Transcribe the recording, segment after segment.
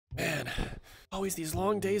Man, always these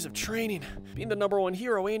long days of training. Being the #1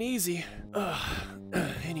 hero ain't easy.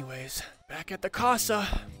 Anyways, back at the casa.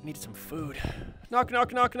 Needed some food. Knock,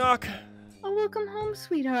 knock, knock, knock. Oh, welcome home,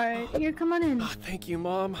 sweetheart. Here, come on in. Oh, thank you,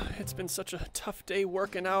 Mom. It's been such a tough day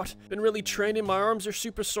working out. Been really training. My arms are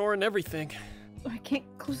super sore and everything. I can't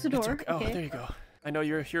close the door. It's okay. Oh, there you go. I know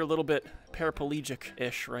you're a little bit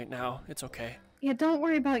paraplegic-ish right now. It's okay. Yeah, don't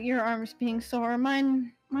worry about your arms being sore.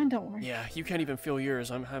 Mine don't work. Yeah, you can't even feel yours.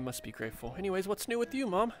 I must be grateful. Anyways, what's new with you,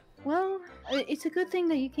 Mom? Well, it's a good thing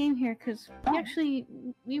that you came here, because we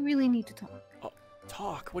really need to talk. Oh,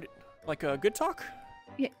 talk? What? Like a good talk?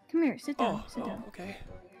 Yeah, come here. Sit down. Sit down. Okay.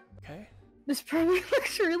 Okay. This probably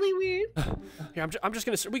looks really weird. Here, I'm just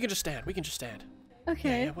gonna. We can just stand. We can just stand.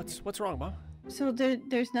 Okay. Yeah. What's wrong, Mom? So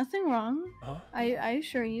there's nothing wrong. Huh? I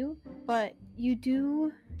assure you. But you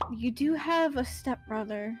do have a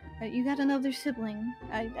stepbrother. You got another sibling.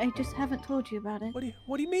 I just haven't told you about it.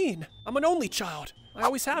 What do you mean? I'm an only child. I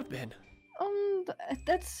always have been.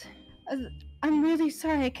 That's. I'm really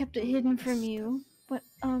sorry I kept it hidden from you. But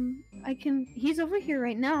he's over here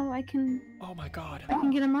right now. Oh my God. I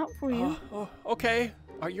can get him out for you. Oh, okay.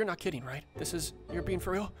 You're not kidding, right? You're being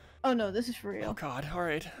for real? Oh no, this is for real. Oh God, all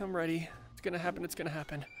right, I'm ready. It's gonna happen, it's gonna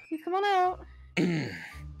happen. You come on out.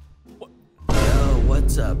 Yo,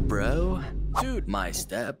 what's up, bro? Dude. My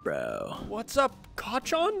stepbro. What's up,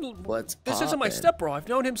 Kachan? What's This isn't my poppin'? stepbro, I've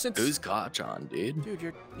known him since... Who's Kachan, dude?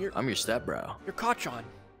 Dude, you're... I'm your stepbro. You're Kachan.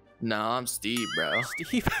 No, I'm Steve, bro.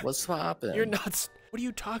 Steve? What's poppin'? You're nuts. What are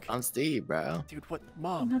you talking? I'm Steve, bro. Dude, what?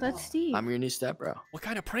 Mom. No, that's Steve. I'm your new stepbro. What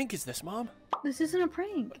kind of prank is this, Mom? This isn't a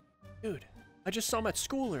prank. Dude, I just saw him at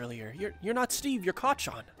school earlier. You're not Steve, you're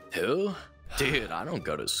Kachan. Who? Dude, I don't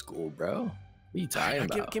go to school, bro. What are you talking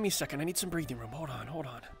about? Give me a second, I need some breathing room. Hold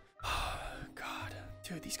on. God.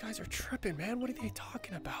 Dude, these guys are tripping, man. What are they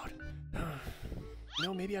talking about? You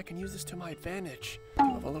know, maybe I can use this to my advantage. Do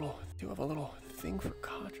have a little thing for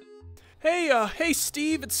Kachan. Hey,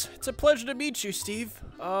 Steve. It's a pleasure to meet you, Steve.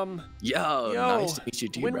 Yo, nice to meet you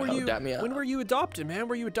too, bro. Dap me up. When were you adopted, man?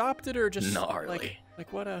 Were you adopted or just gnarly?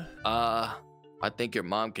 Like what a... I think your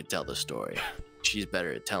mom could tell the story. She's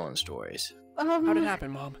better at telling stories. How did it happen,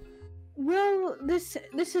 Mom? Well, this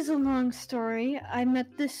is a long story. I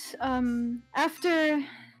met this after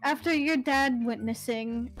your dad went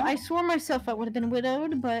missing. I swore myself I would have been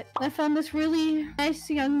widowed, but I found this really nice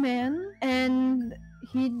young man, and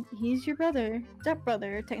he's your brother,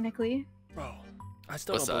 stepbrother, technically. Bro, I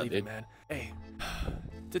still What's don't up, believe dude? it, man. Hey,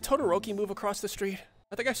 did Todoroki move across the street?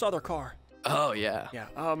 I think I saw their car. Oh yeah. Yeah.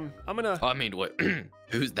 I'm gonna. I mean, what?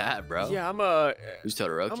 Who's that, bro? Yeah, Who's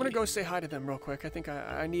Todoroki? I'm gonna go say hi to them real quick. I think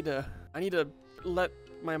I need to let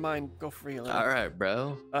my mind go free a little. All right,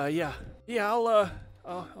 bro. Yeah. I'll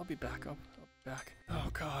be back. I'll be back. Oh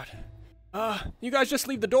God. You guys just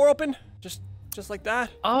leave the door open? Just like that?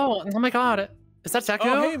 Oh my God. Is that Deku?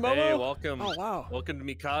 Oh, hey, Momo. Hey, welcome. Oh, wow. Welcome to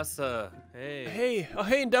Mikasa. Hey.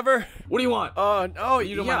 Hey, Endeavor. What do you want?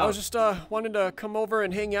 I was just wanted to come over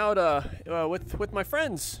and hang out with my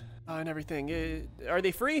friends and everything. Are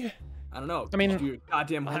they free? I don't know. I mean, Did you do your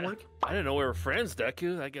goddamn homework? I didn't know we were friends,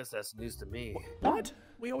 Deku. I guess that's news to me. What?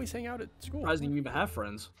 We always hang out at school. Surprised you even have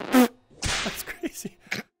friends. That's crazy.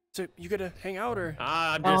 So you gonna hang out or?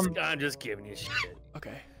 I'm just giving you shit.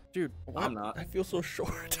 Okay, dude. What? I'm not. I feel so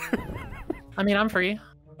short. I mean, I'm free.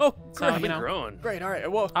 Oh, So, great. I've been know. growing. Great. All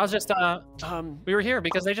right. Well, I was just we were here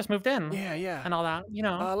because they just moved in. yeah. And all that, you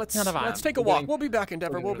know. Let's you know the vibe. let's take a We're walk. getting- We'll be back,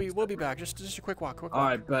 Endeavor. we're We'll be back. Just a quick walk. All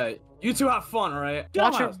right, but you two have fun, all right?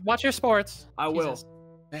 Watch your sports. I will. Jesus.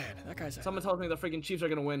 Man, that guy's Someone tells me the freaking Chiefs are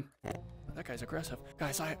gonna win. aggressive.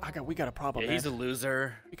 Guys, we got a problem, Yeah, man. he's a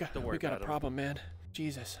loser. Don't worry we got about a him. problem, man.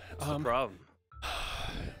 Jesus. What's the problem?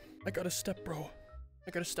 I got a step bro.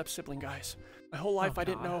 I got a step sibling, guys. My whole life I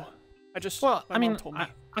didn't God. know. Well, my I mean, mom told me.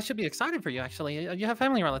 I should be excited for you, actually. You have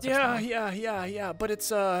family relatives. Yeah, now. yeah. But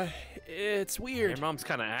it's weird. Your mom's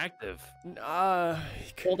kind of active. Well,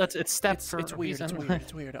 it's step it's for a weird. It's reason. weird.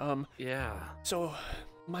 It's weird. Yeah. So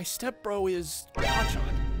my step bro is Kachan.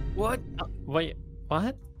 What? Wait,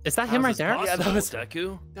 what? Is that him right there? Yeah, that was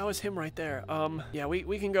Deku. That was him right there. Yeah, we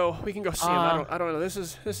can go see him. I don't know. This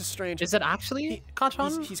is strange. Is it actually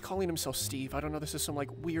Kachan? He's calling himself Steve. I don't know. This is some like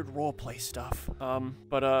weird role play stuff.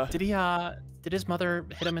 But Did his mother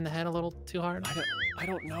hit him in the head a little too hard? I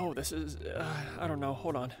don't know. This is I don't know.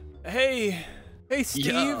 Hold on. Hey, Steve.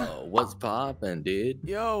 Yo, what's poppin', dude?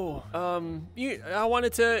 Yo, I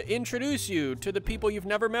wanted to introduce you to the people you've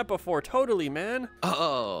never met before. Totally, man.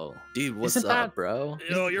 Oh, dude, what's Isn't up, that- bro?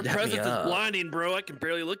 Yo, your Dap me presence is up. blinding, bro. I can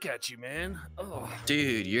barely look at you, man. Oh,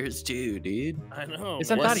 Dude, yours too, dude. I know.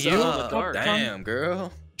 Isn't man. that What's you? up? Kachan? Damn,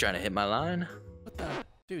 girl. Trying to hit my line? What the?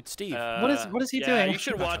 Dude, Steve. What is he yeah, doing? You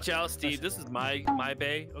should watch out, Steve. This is my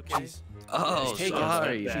bae. Okay. Oh, taken.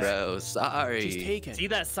 sorry, Step back. bro. Sorry. She's taken. See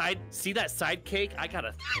that side cake? I got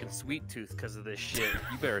a fucking sweet tooth because of this shit.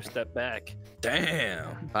 You better step back.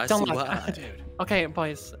 Damn. I Don't see like why. Dude, Okay,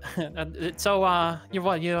 boys. So, you're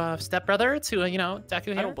what? You stepbrother to Deku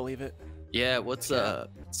here? I don't believe it. Yeah, what's up?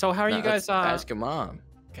 So how are you Nah, guys? ask your mom.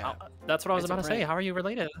 That's what I was It's a about to say. prank. How are you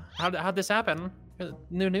related? How'd this happen?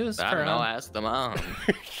 New news. I for, don't know. Ask the mom.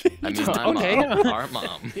 I mean, just- my okay. mom. Our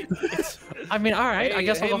mom. I mean, all right. I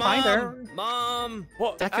guess I'll go find her. Mom.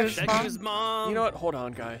 Well, Deku's actually, mom? Deku's mom. you know what? Hold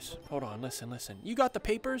on, guys. Hold on. Listen. You got the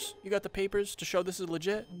papers? You got the papers to show this is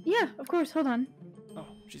legit? Yeah, of course. Hold on. Oh,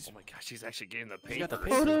 she's Oh my gosh, she's actually getting the she got the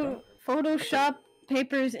paper. papers. bro. Photoshop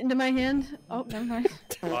papers into my hand. Oh, never mind.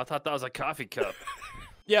 Oh, I thought that was a coffee cup.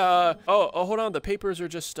 Yeah. Hold on. The papers are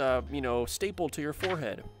just stapled to your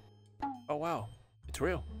forehead. Oh wow, it's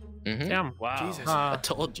real. Mm-hmm. Damn. Wow. Jesus. I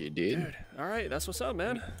told you, dude. Dude. All right, that's what's up,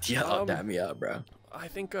 man. Yo, dab me up, bro. I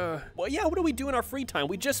think, well, yeah, what do we do in our free time?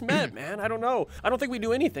 We just met, man. I don't know. I don't think we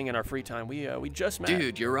do anything in our free time. We just met.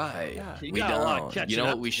 Dude, you're right. Yeah. You We got a lot of don't. catching You know up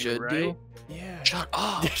what we to do, should right? do? Yeah. Shut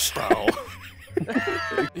up, bro.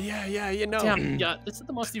 Yeah, you know. Damn. Yeah. This is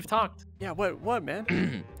the most you've talked. Yeah, what,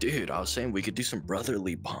 man? Dude, I was saying we could do some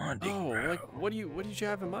brotherly bonding. Oh, bro. like, what did you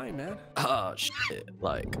have in mind, man? Oh shit!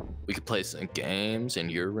 Like we could play some games in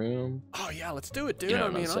your room. Oh, yeah, let's do it, dude. You know I what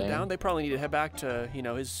I'm mean, I'm saying? down. They probably need to head back to,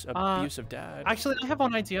 his abusive dad. Actually, I have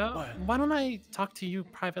one idea. What? Why don't I talk to you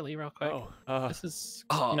privately, real quick? Oh, This is.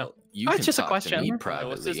 Oh, you Oh, can it's just a talk to me question.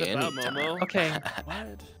 What's this privately about, anytime. Momo? Okay.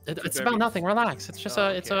 what? It's better about be- nothing. Relax. It's just Oh,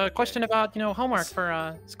 it's okay, a question about homework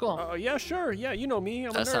for school. Oh, yeah, sure. Yeah, you know me.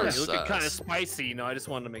 I'm That a nerd. sounds You're looking kind of sus. spicy, I just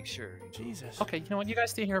wanted to make sure. Jesus. Okay, you know what? You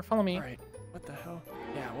guys stay here. Follow me. All right. What the hell?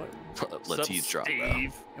 Yeah, what? Let's Sup, eavesdrop, bro.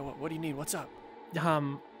 Steve? Yeah, what do you need? What's up?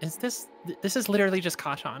 Is this is literally just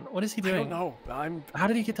Kashan. What is he I don't doing? know. How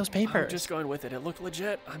did he get those I'm papers? just going with it. It looked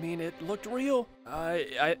legit. I mean, it looked real.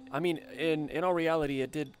 I mean, in all reality,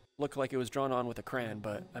 it did look like it was drawn on with a crayon,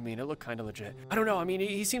 but I mean, it looked kind of legit. I don't know. I mean,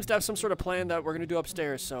 he seems to have some sort of plan that we're gonna do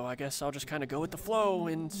upstairs, so I guess I'll just kind of go with the flow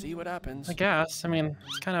and see what happens. I guess. I mean,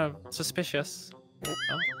 it's kind of suspicious.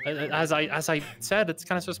 As I said, it's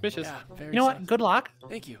kind of suspicious. Yeah, very You know what? sus. Good luck.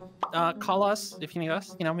 Thank you. Call us if you need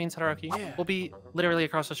us. Me and Todoroki. Yeah. We'll be literally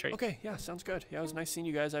across the street. Okay, yeah, sounds good. Yeah, it was nice seeing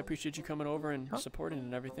you guys. I appreciate you coming over and Oh. supporting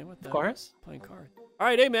and everything with Of course. playing cards. All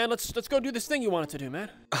right, hey man, let's go do this thing you wanted to do,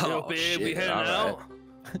 man. Yo, Oh babe, shit! we heading all right. out?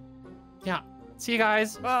 Yeah. See you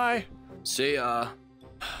guys. Bye. See ya,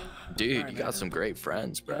 dude. Alright, you got man. some great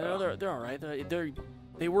friends, Yeah, bro. they're all right.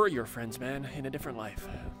 They were your friends, man, in a different life.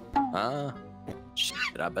 Huh? Shit,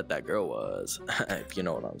 I bet that girl was. If you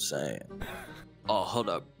know what I'm saying. Oh, hold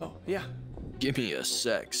up. Oh, yeah. Give me a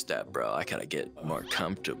sec, step, bro. I gotta get more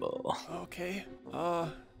comfortable. Okay.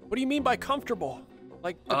 What do you mean by comfortable?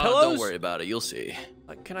 Like the Oh, pillows? don't worry about it. You'll see.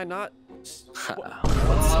 Like, can I not?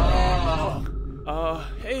 Oh,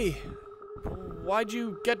 Hey. Why'd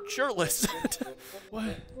you get shirtless?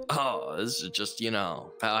 What? this is just,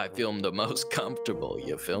 how I feel the most comfortable.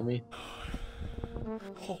 You feel me?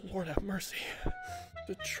 Oh, Lord have mercy.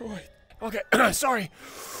 Detroit. Okay, sorry.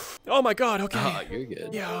 Oh my God. Okay. Oh, you're good.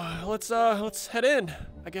 Yeah. Let's head in.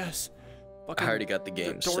 I guess. I Fucking already got the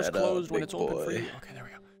game doors set closed up, when big it's open for you. boy. Okay, there we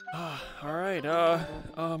go. All right.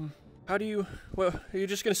 How do you? Well, are you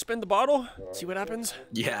just gonna spin the bottle? See what happens?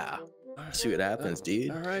 Yeah. See what happens,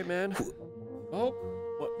 dude. All right, man. Oh,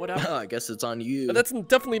 what happened? I guess it's on you. That's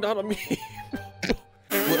definitely not on me.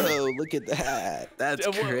 Whoa, look at that. That's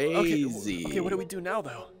Well, crazy. Okay, what do we do now,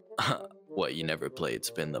 though? What, you never played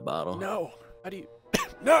Spin the Bottle? No. How do you?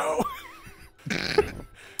 No.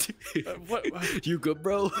 What? You good,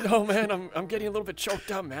 bro? No, man. I'm getting a little bit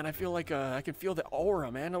choked up, man. I feel like I can feel the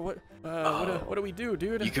aura, man. What do we do,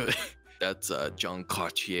 dude? You good? That's John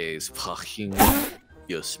Cartier's fucking.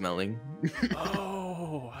 You're smelling.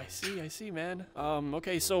 Oh, I see, man.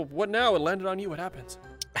 Okay, so what now? It landed on you. What happens?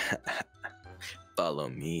 Follow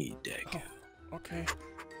me, Deku. Oh, okay.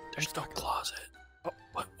 There's no closet. Oh.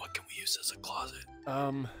 What can we use as a closet?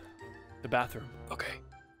 The bathroom. Okay.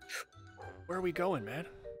 Where are we going, man?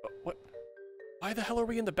 What? Why the hell are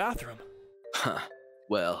we in the bathroom? Huh.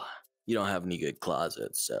 Well, you don't have any good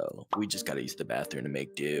closets, so we just gotta use the bathroom to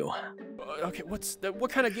make do. Okay,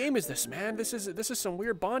 what kind of game is this, man? This is some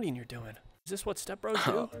weird bonding you're doing. Is this what stepbros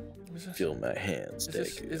do? Feel my hands,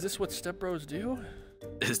 Deku. Is this what stepbros do?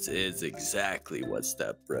 This is exactly what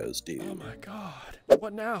Step Bros do. Oh my God.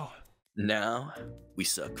 What now? Now, we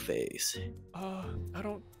suck face. I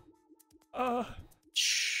don't.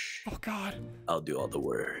 Shh. Oh God. I'll do all the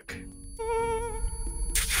work.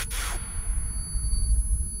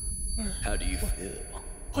 How do you feel?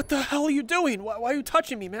 What the hell are you doing? Why are you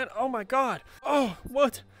touching me, man? Oh my god. Oh,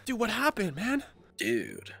 what? Dude, what happened, man?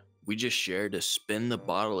 Dude, we just shared a spin the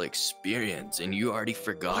bottle experience and you already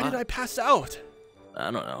forgot? Why did I pass out?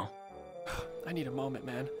 I don't know. I need a moment,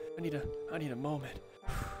 man. I need a moment.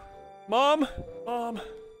 Mom? Mom?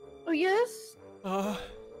 Oh, yes?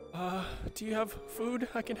 Do you have food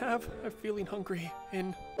I can have? I'm feeling hungry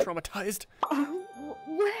and traumatized.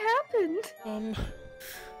 What happened?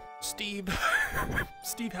 Steve.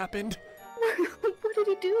 Steve happened. What did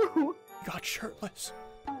he do? He got shirtless.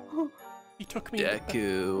 Oh, He took me.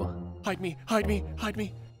 Deku, Hide me, hide me, hide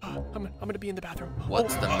me. I'm gonna be in the bathroom.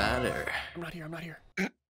 what's the matter? I'm not here, I'm not here.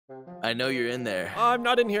 I know you're in there. I'm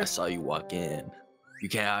not in here. I saw you walk in. You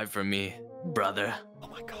can't hide from me, brother. Oh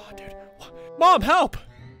my god, dude. Mom, help!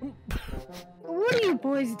 what are you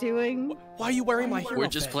boys doing? Why are you wearing my hero We're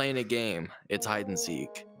just fit? playing a game. It's hide and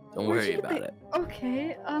seek. Don't Where'd worry you get about the- it.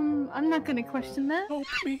 Okay, I'm not gonna question that. Help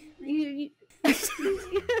me. You...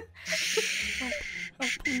 Help,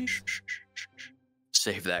 please.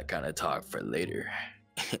 Save that kind of talk for later.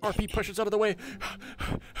 RP pushes out of the way.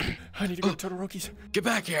 I need to go to Todoroki's. Get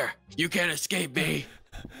back here! You can't escape me!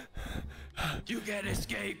 You can't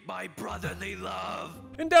escape my brotherly love!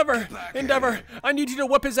 Endeavor! back Endeavor! here. I need you to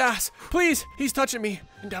whip his ass. Please! He's touching me.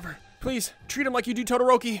 Endeavor, please, treat him like you do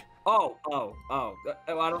Todoroki. Oh. I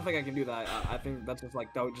don't think I can do that. I think that's just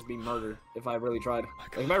like, that would just be murder if I really tried.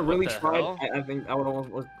 Like, if I really the tried, hell? I think I would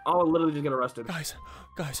literally just get arrested.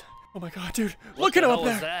 Guys. Oh my god, dude. What Look at the him up hell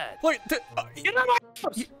there. was that? Wait, Get out of my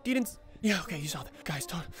house! you didn't. Yeah, okay, you saw that. Guys,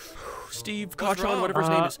 Steve What's Kotron, wrong? whatever his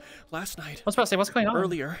name is. Last night, I was about to say, what's going on?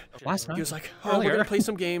 earlier, Last night. he was like, oh, we're Earlier. gonna play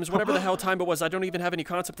some games, whatever the hell time it was. I don't even have any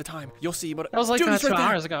concept of time. You'll see, but That was like dude, he's 2 right there.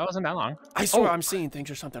 hours ago. It wasn't that long. I swear Oh. I'm seeing things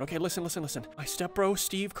or something. Okay, listen. My stepbro,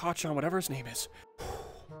 Steve Kotron, whatever his name is.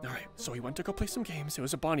 Alright, so he went to go play some games. It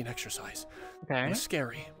was a bonding exercise. It Okay. was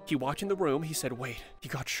scary. He walked in the room, he said, wait. He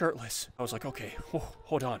got shirtless. I was like, okay,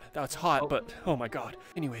 hold on. That's hot, but oh my god.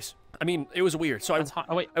 Anyways, I mean, it was weird. So That's hot.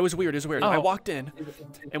 Oh, wait. it was weird. I Oh. walked in.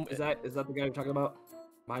 Is that the guy you're talking about?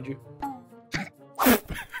 Mind you.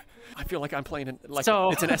 I feel like I'm playing like So,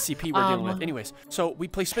 it's an SCP we're dealing with. Anyways, so we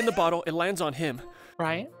play spin the bottle. It lands on him,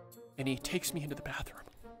 Right. and he takes me into the bathroom.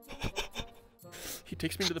 He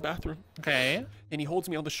takes me into the bathroom, Okay. and he holds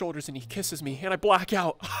me on the shoulders, and he kisses me, and I black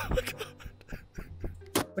out. Oh my god.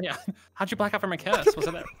 Yeah. How'd you black out from a kiss? Was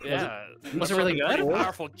it? Yeah. Was it really good? Pretty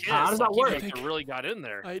powerful kiss. How does that like, work? He like, really got in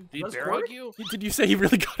there. I- Did he Does it bear work? hug you? Did you say he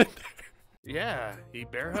really got in there? Yeah. He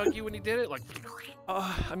bear hug you when he did it? Like,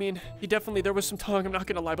 I mean, there was some tongue, I'm not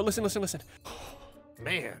gonna lie, but listen.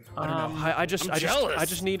 man. I don't know. I just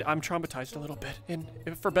jealous. I'm traumatized a little bit. And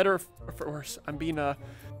if for better or for worse, I'm being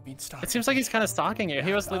stalked. It seems like he's kind of stalking you.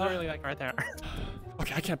 He was literally like right there.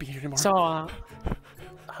 Okay, I can't be here anymore. So,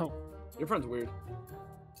 oh, Your friend's weird.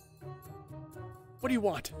 What do you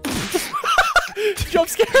want? Jump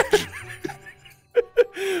scare.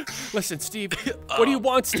 Listen, Steve. What do you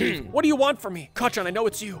want, Steve? What do you want from me? Kachan, I know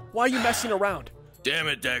it's you. Why are you messing around? Damn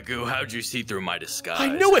it, Deku, how'd you see through my disguise? I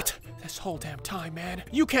knew it! This whole damn time, man.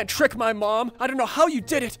 You can't trick my mom. I don't know how you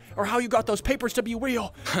did it, or how you got those papers to be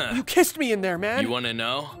real. You kissed me in there, man. You wanna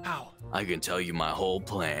know? How? I can tell you my whole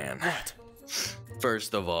plan. What?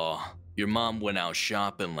 First of all, your mom went out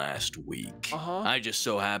shopping last week. Uh-huh. I just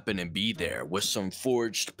so happened to be there with some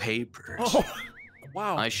forged papers. Oh,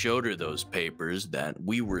 wow. I showed her those papers that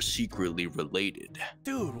we were secretly related.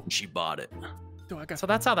 Dude, She bought it. so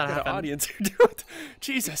that's how that got an happened. audience here, dude.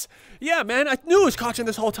 Jesus. Yeah, man, I knew it was Kachan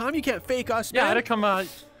this whole time. You can't fake us, Yeah, I man. had to come. I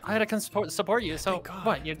had to come support you. So Thank God.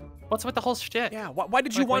 what? What's with the whole shit? Yeah, why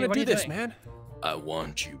did you Like, what want to are do you this, doing? man? I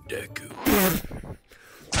want you, Deku.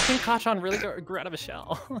 I think Kachan really grew out of a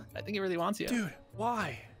shell. I think he really wants you. Dude,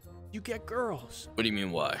 why? You get girls. What do you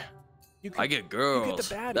mean, why? You I get girls. You get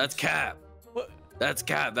the baddies. That's Cap. What? That's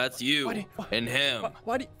Cap. That's you. Why do you- and him.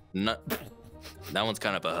 Why do you, Not, that one's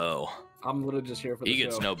kind of a hoe. I'm literally just here for the He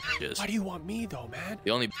gets show. no bitches. why do you want me though, man?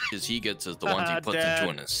 The only bitches he gets is the ones he puts Dad.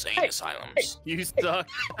 into an insane asylums. You suck.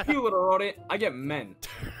 You little rodent. I get men.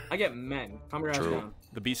 Calm your ass True. down.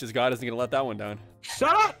 The beast is God isn't gonna let that one down.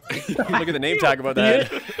 Shut up! Look at the name tag about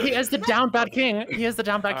that. He is the down bad king. He is the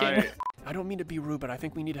down bad king. Alright. I don't mean to be rude, but I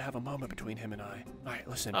think we need to have a moment between him and I. All right,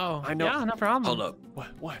 listen. Oh, I know. yeah, no problem. Hold up.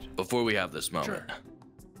 What? Before we have this moment, Sure.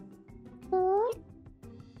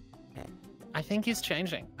 I think he's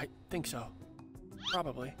changing. I think so.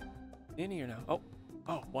 Probably. In here now.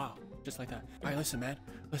 Oh, wow. Just like that. All right, listen, man.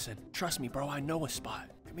 Listen. Trust me, bro. I know a spot.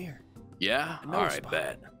 Come here. yeah? I know a All right, spot.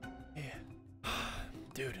 bet. Yeah.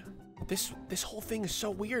 Dude, this whole thing is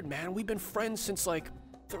so weird, man. We've been friends since like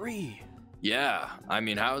 3. Yeah, I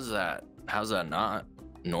mean, how's that not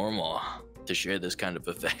normal? to share this kind of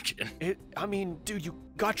affection. I mean, dude, you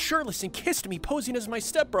got shirtless and kissed me posing as my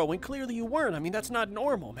stepbro when clearly you weren't. I mean, that's not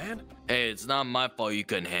normal, man. Hey, it's not my fault you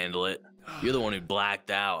couldn't handle it. You're the one who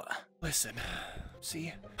blacked out. Listen,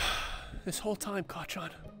 see, this whole time, Kachan,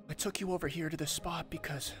 I took you over here to this spot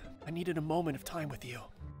because I needed a moment of time with you.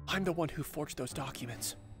 I'm the one who forged those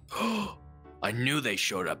documents. I knew they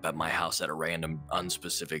showed up at my house at a random,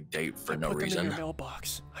 unspecific date for no put them reason. in your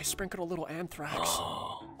mailbox. I sprinkled a little anthrax.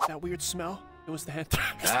 Oh, That weird smell? It was the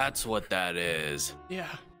anthrax. that's what that is. Yeah,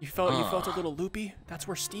 you felt a little loopy? That's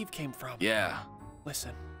where Steve came from. Yeah,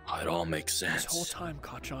 Listen, it all makes sense. this whole time,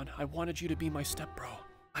 Kachan, I wanted you to be my stepbro.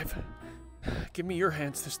 Give me your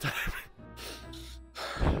hands this time.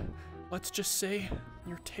 Let's just say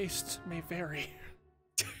your tastes may vary.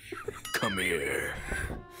 Come here.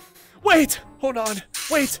 Wait! Hold on!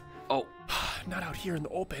 Wait! Oh, Not out here in the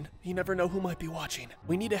open. You never know who might be watching.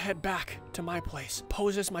 We need to head back to my place.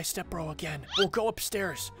 Pose as my stepbro again. We'll go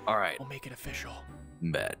upstairs. all right. We'll make it official.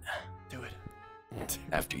 Bet. Do it.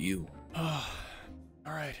 After you. All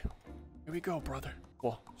right. Here we go, brother.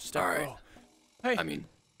 Well, stepbro. right. Hey. I mean,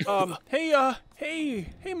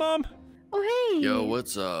 Hey, Mom. Oh, hey. yo,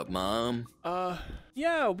 what's up, Mom?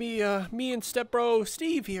 Yeah, me and stepbro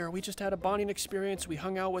Steve here. We just had a bonding experience. We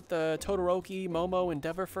hung out with Todoroki, Momo, and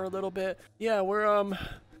Dever for a little bit. Yeah, we're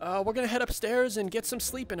gonna head upstairs and get some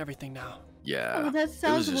sleep and everything now. Yeah, Oh, that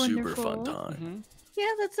sounds it was a super fun wonderful. time. Yeah,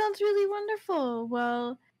 that sounds really wonderful.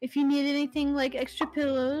 Well, if you need anything like extra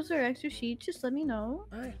pillows or extra sheets, just let me know.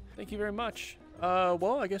 All right, thank you very much.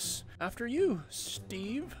 Well, I guess after you,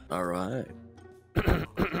 Steve. All right.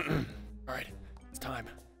 All right, it's time.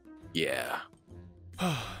 Yeah.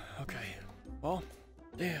 Okay. Well,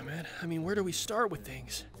 damn, man. I mean, where do we start with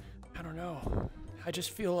things? I don't know. I just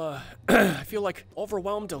feel, I feel like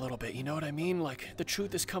overwhelmed a little bit, you know what I mean? Like, the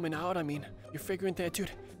truth is coming out. I mean, you're figuring that, dude,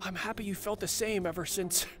 I'm happy you felt the same ever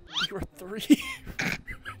since you were 3.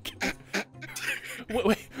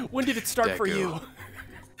 wait, when did it start for Deku. you?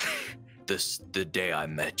 The day I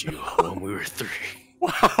met you when we were 3.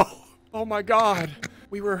 Wow. Oh my God.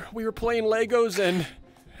 We were playing Legos and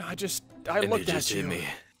I And looked it just at hit you me.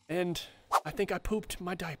 and I think I pooped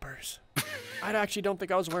my diapers. I actually don't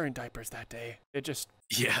think I was wearing diapers that day. It just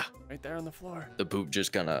Yeah. right there on the floor. The poop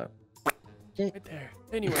just kind of. Right there.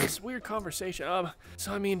 Anyways, weird conversation.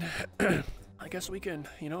 So I mean, I guess we can,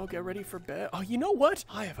 get ready for bed. Oh, you know what?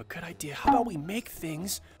 I have a good idea. How about we make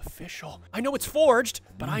things official? I know it's forged,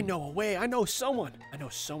 but I know a way. I know someone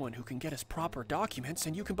who can get us proper documents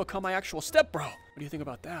and you can become my actual stepbro. What do you think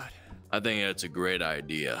about that? I think that's a great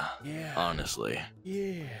idea. Yeah. Honestly.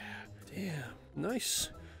 Yeah. Damn. Nice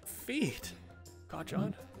feet.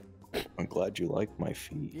 Kachan? I'm glad you like my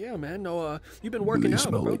feet. Yeah, man. No, you've been working out,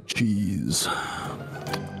 bro. cheese.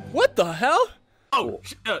 What the hell? Oh,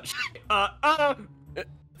 Is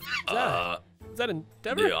that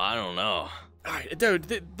Endeavor? Dude, I don't know. All right, dude.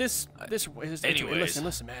 This is. Anyways.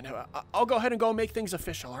 Listen, man. I'll go ahead and go make things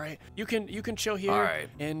official. All right. You can chill here. All right.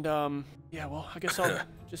 And yeah. Well, I guess I'll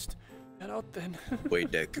just head out then.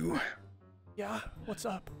 Wait, Deku. Yeah. What's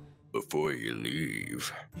up? Before you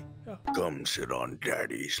leave, Yeah. come sit on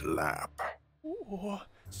Daddy's lap. Ooh,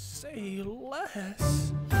 say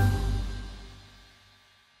less.